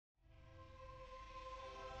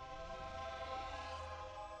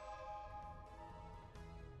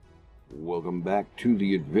Welcome back to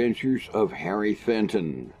the adventures of Harry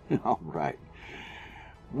Fenton. All right.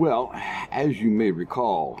 Well, as you may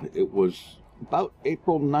recall, it was about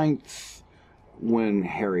April 9th when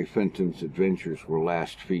Harry Fenton's adventures were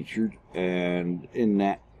last featured, and in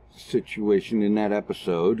that situation, in that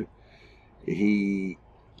episode, he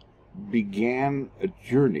began a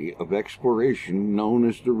journey of exploration known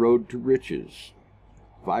as the Road to Riches.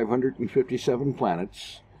 557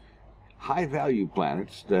 planets, high-value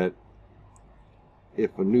planets that,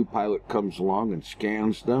 if a new pilot comes along and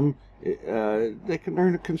scans them, they can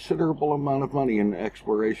earn a considerable amount of money in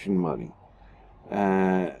exploration money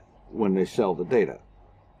when they sell the data.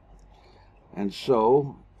 And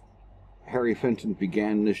so Harry Fenton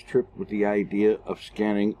began this trip with the idea of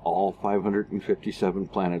scanning all 557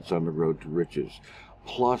 planets on the Road to Riches,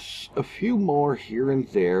 plus a few more here and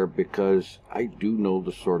there, because I do know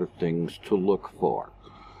the sort of things to look for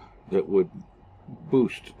that would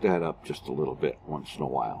boost that up just a little bit once in a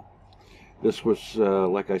while. This was,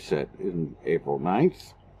 like I said, in April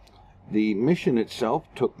 9th. The mission itself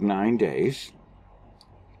took 9 days,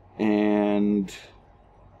 and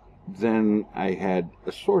then I had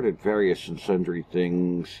assorted various and sundry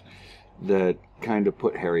things that kind of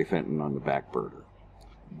put Harry Fenton on the back burner.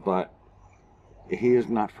 But he is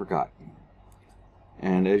not forgotten.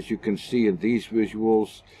 And as you can see in these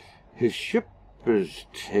visuals, his ship has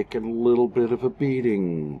taken a little bit of a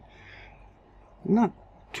beating. Not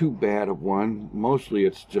too bad of one. Mostly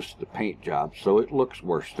it's just the paint job, so it looks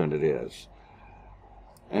worse than it is.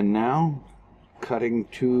 And now, cutting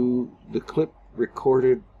to the clip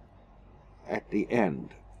recorded at the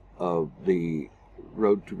end of the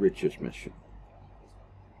Road to Riches mission.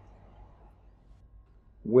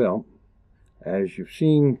 Well, as you've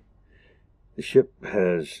seen, the ship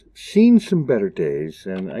has seen some better days,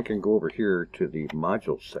 and I can go over here to the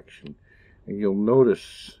modules section, and you'll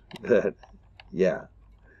notice that, yeah,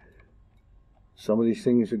 some of these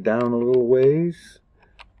things are down a little ways.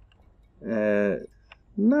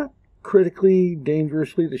 Not critically,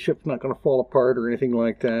 dangerously. The ship's not going to fall apart or anything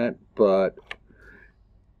like that, but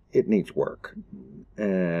it needs work,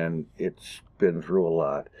 and it's been through a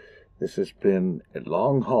lot. This has been a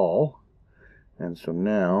long haul, and so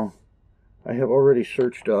now I have already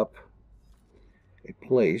searched up a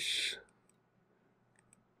place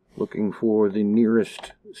looking for the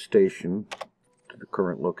nearest station to the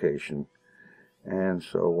current location. And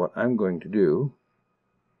so what I'm going to do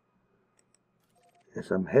is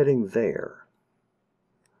I'm heading there,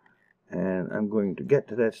 and I'm going to get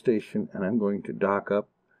to that station, and I'm going to dock up,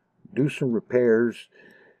 do some repairs,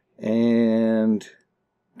 and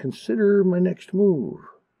consider my next move.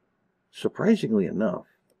 Surprisingly enough,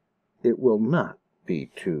 it will not be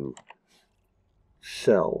to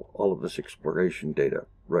sell all of this exploration data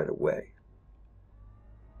right away.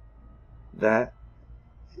 That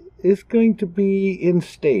is going to be in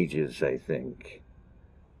stages, I think.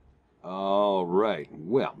 All right.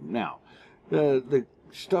 Well, now, the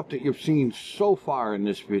stuff that you've seen so far in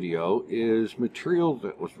this video is material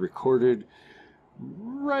that was recorded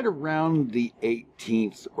right around the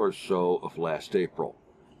 18th or so of last April.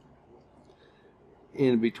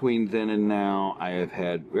 In between then and now, I have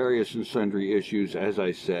had various and sundry issues, as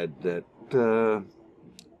I said, that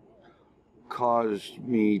caused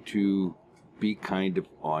me to be kind of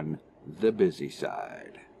on the busy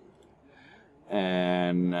side.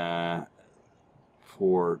 And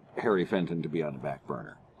for Harry Fenton to be on the back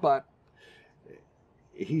burner. But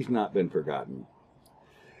he's not been forgotten.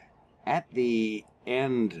 At the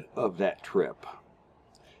end of that trip,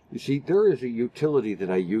 you see, there is a utility that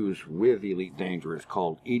I use with Elite Dangerous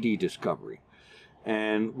called ED Discovery.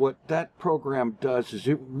 And what that program does is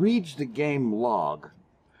it reads the game log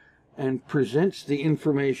and presents the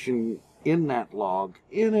information in that log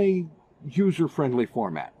in a user-friendly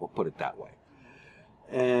format, we'll put it that way.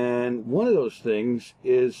 And one of those things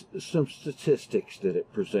is some statistics that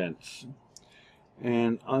it presents.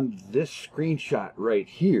 And on this screenshot right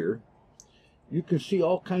here, you can see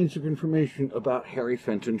all kinds of information about Harry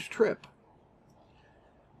Fenton's trip.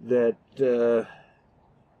 That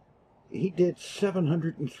he did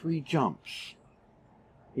 703 jumps.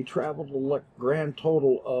 He traveled a grand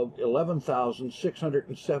total of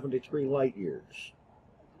 11,673 light years.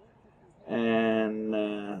 And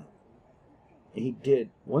he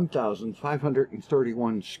did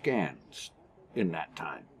 1,531 scans in that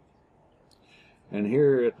time. And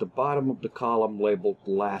here at the bottom of the column labeled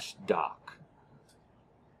Last Dock.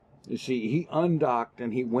 You see, he undocked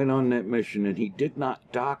and he went on that mission, and he did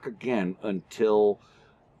not dock again until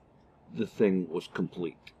the thing was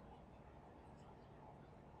complete.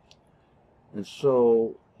 And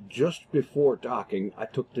so just before docking, I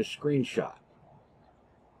took this screenshot.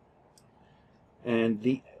 And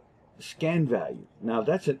the scan value, now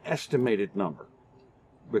that's an estimated number,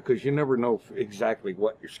 because you never know exactly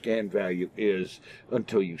what your scan value is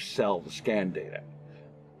until you sell the scan data.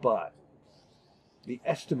 But the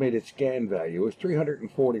estimated scan value is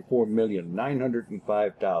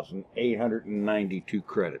 344,905,892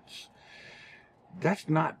 credits. That's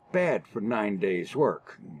not bad for 9 days'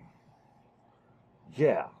 work.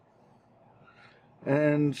 Yeah.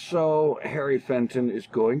 And so Harry Fenton is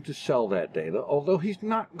going to sell that data, although he's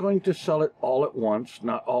not going to sell it all at once,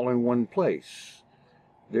 not all in one place.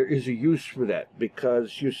 There is a use for that,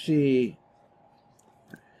 because you see,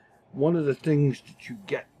 one of the things that you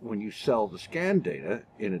get when you sell the scan data,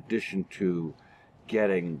 in addition to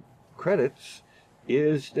getting credits,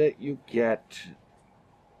 is that you get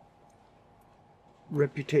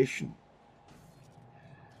reputation.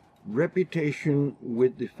 Reputation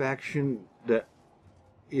with the faction that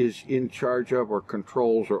is in charge of or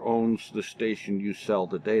controls or owns the station you sell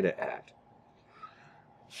the data at.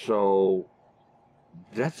 So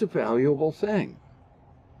that's a valuable thing.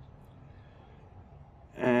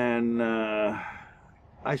 And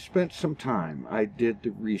I spent some time. I did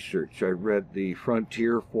the research. I read the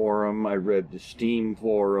Frontier forum. I read the Steam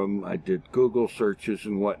forum. I did Google searches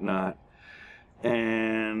and whatnot.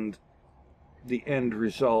 And the end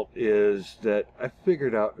result is that I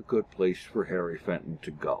figured out a good place for Harry Fenton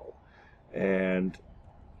to go. And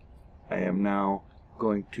I am now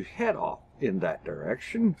going to head off in that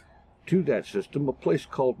direction to that system, a place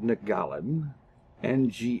called Ngalin,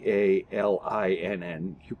 N-G-A-L-I-N-N,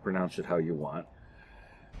 you pronounce it how you want,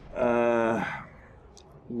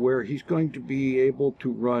 where he's going to be able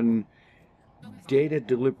to run data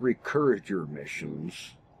delivery courier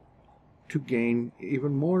missions to gain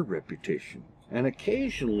even more reputation. And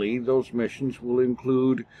occasionally those missions will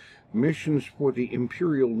include missions for the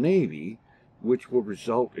Imperial Navy, which will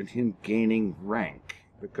result in him gaining rank.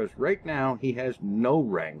 Because right now he has no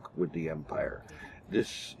rank with the Empire.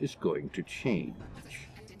 This is going to change.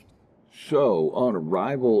 So, on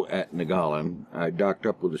arrival at Ngalin, I docked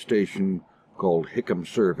up with a station called Hickam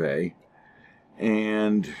Survey.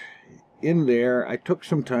 And in there, I took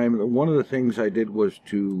some time. One of the things I did was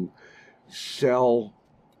to sell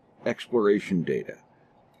exploration data.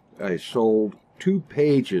 I sold 2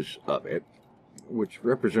 pages of it, which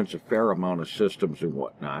represents a fair amount of systems and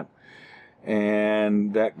whatnot,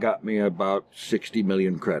 and that got me about 60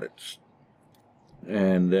 million credits.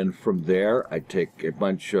 And then from there, I take a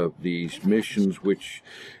bunch of these missions, which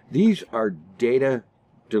these are data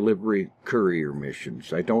delivery courier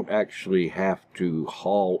missions. I don't actually have to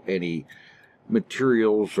haul any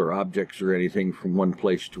materials or objects or anything from one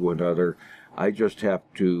place to another. I just have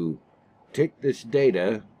to take this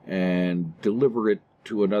data and deliver it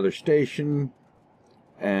to another station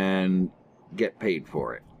and get paid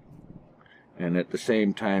for it. And at the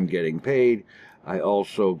same time getting paid, I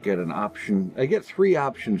also get an option. I get 3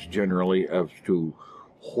 options generally as to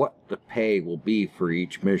what the pay will be for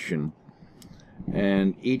each mission.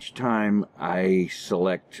 And each time I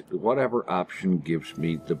select whatever option gives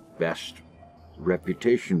me the best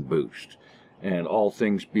reputation boost. And all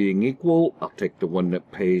things being equal, I'll take the one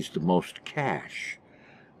that pays the most cash,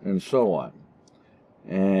 and so on.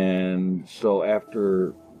 And so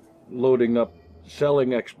after loading up,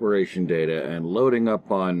 selling exploration data, and loading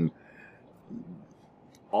up on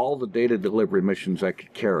all the data delivery missions I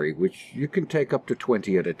could carry, which you can take up to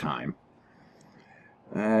 20 at a time,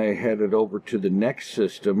 I headed over to the next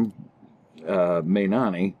system,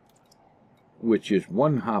 Mainani, which is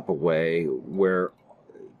 1 hop away, where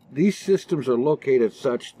these systems are located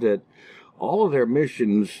such that all of their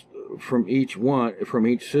missions from each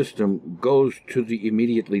system goes to the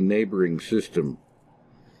immediately neighboring system.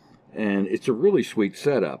 And it's a really sweet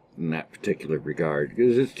setup in that particular regard,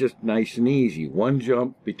 because it's just nice and easy. 1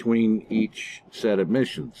 jump between each set of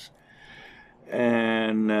missions.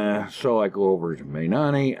 And so I go over to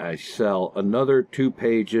Mainani. I sell another 2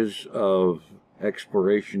 pages of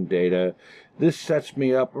exploration data. This sets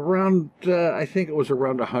me up around, I think it was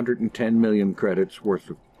around 110 million credits worth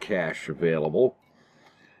of cash available.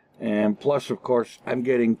 And plus, of course, I'm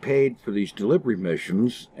getting paid for these delivery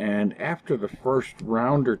missions, and after the first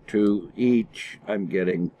round or 2 each, I'm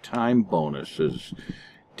getting time bonuses,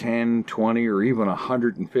 10, 20, or even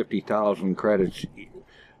 150,000 credits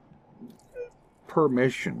per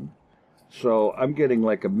mission. So I'm getting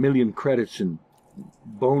like 1 million credits in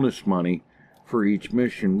bonus money for each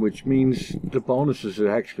mission, which means the bonuses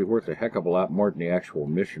are actually worth a heck of a lot more than the actual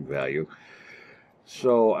mission value.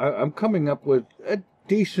 So I'm coming up with a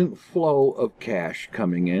decent flow of cash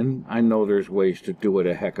coming in. I know there's ways to do it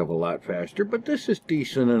a heck of a lot faster, but this is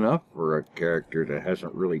decent enough for a character that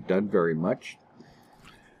hasn't really done very much,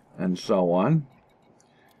 and so on.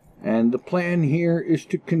 And the plan here is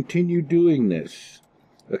to continue doing this,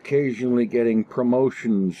 occasionally getting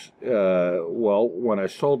promotions. Well, when I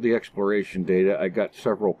sold the exploration data, I got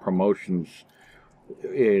several promotions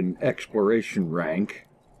in exploration rank,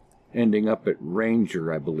 ending up at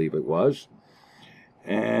Ranger, I believe it was.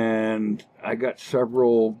 And I got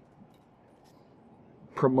several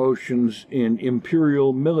promotions in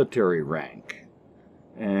Imperial military rank.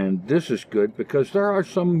 And this is good because there are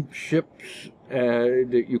some ships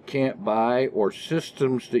that you can't buy or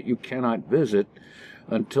systems that you cannot visit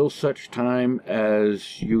until such time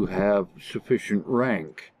as you have sufficient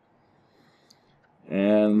rank.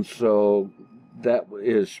 And so that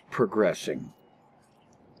is progressing.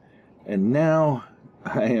 And now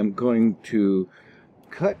I am going to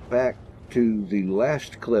cut back to the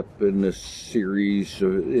last clip in this series,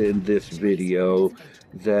 in this video,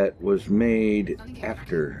 that was made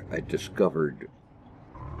after I discovered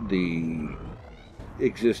the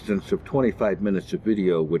existence of 25 minutes of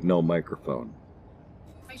video with no microphone.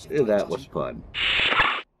 That was fun.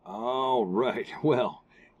 All right, well,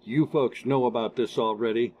 you folks know about this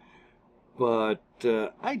already, but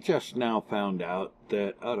I just now found out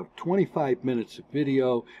that out of 25 minutes of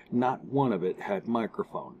video, not one of it had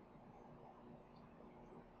microphone.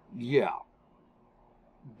 Yeah.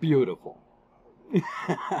 Beautiful.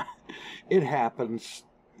 It happens.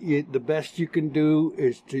 The best you can do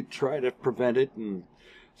is to try to prevent it, and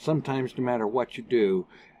sometimes no matter what you do,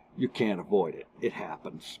 you can't avoid it. It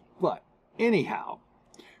happens. But anyhow,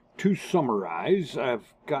 to summarize,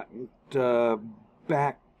 I've gotten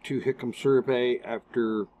back to Hickam Survey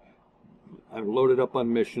after I loaded up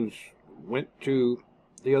on missions, went to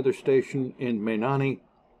the other station in Mainani,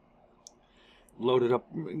 loaded up,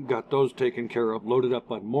 got those taken care of, loaded up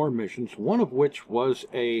on more missions, one of which was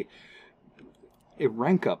a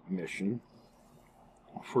rank up mission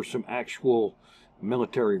for some actual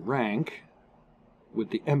military rank with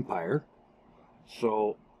the Empire.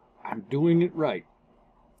 So I'm doing it right.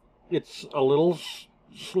 It's a little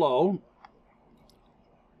slow,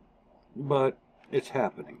 but it's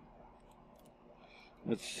happening.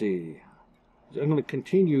 Let's see. I'm going to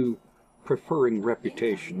continue preferring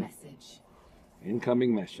reputation.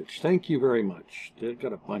 Incoming message. Thank you very much. They've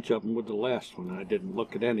got a bunch of them with the last one. I didn't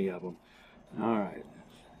look at any of them. All right.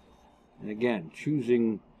 And again,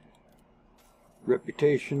 choosing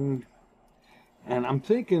reputation. And I'm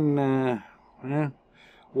thinking,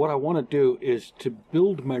 what I want to do is to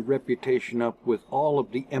build my reputation up with all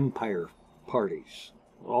of the Empire parties,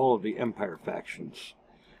 all of the Empire factions.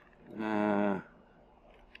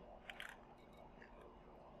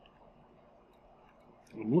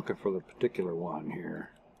 I'm looking for the particular one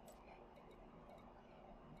here.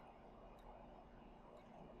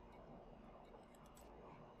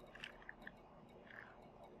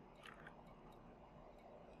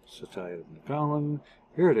 Society of Macallan.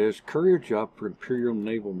 Here it is. Courier job for Imperial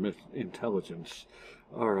Naval Intelligence.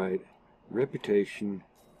 All right. Reputation.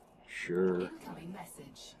 Sure. Incoming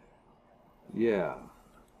message. Yeah.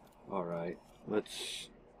 All right. Let's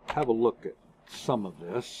have a look at some of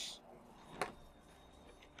this.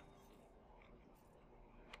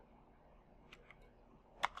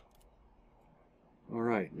 All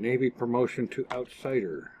right, Navy promotion to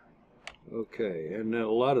outsider. Okay, and a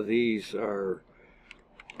lot of these are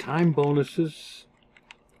time bonuses,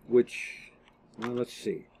 which, well, let's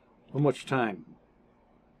see. How much time?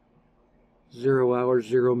 0 hours,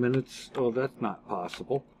 0 minutes. Oh, that's not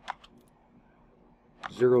possible.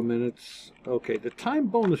 0 minutes. Okay, the time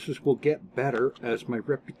bonuses will get better as my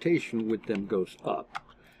reputation with them goes up.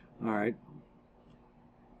 All right.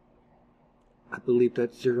 I believe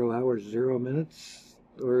that's 0 hours, 0 minutes,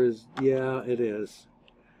 or is, yeah, it is.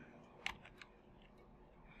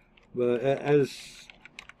 But as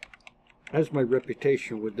my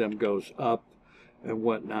reputation with them goes up and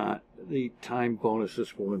whatnot, the time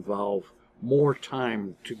bonuses will involve more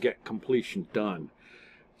time to get completion done.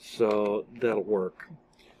 So that'll work.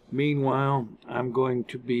 Meanwhile, I'm going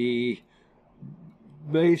to be,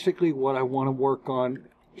 basically what I want to work on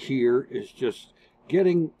here is just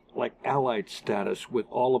getting like allied status with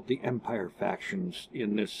all of the Empire factions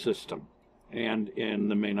in this system and in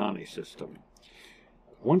the Mainani system.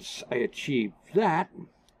 Once I achieve that,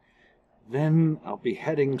 then I'll be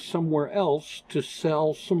heading somewhere else to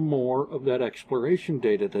sell some more of that exploration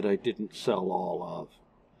data that I didn't sell all of.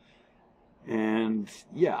 And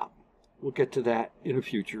yeah, we'll get to that in a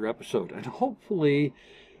future episode. And hopefully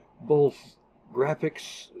both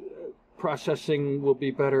graphics processing will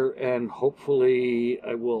be better, and hopefully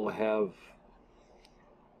I will have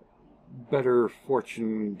better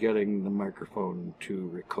fortune getting the microphone to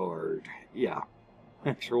record. Yeah.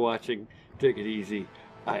 Thanks for watching. Take it easy.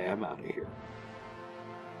 I am out of here.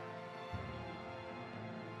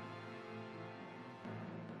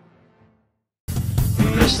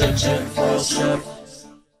 Here's the TinFoilChef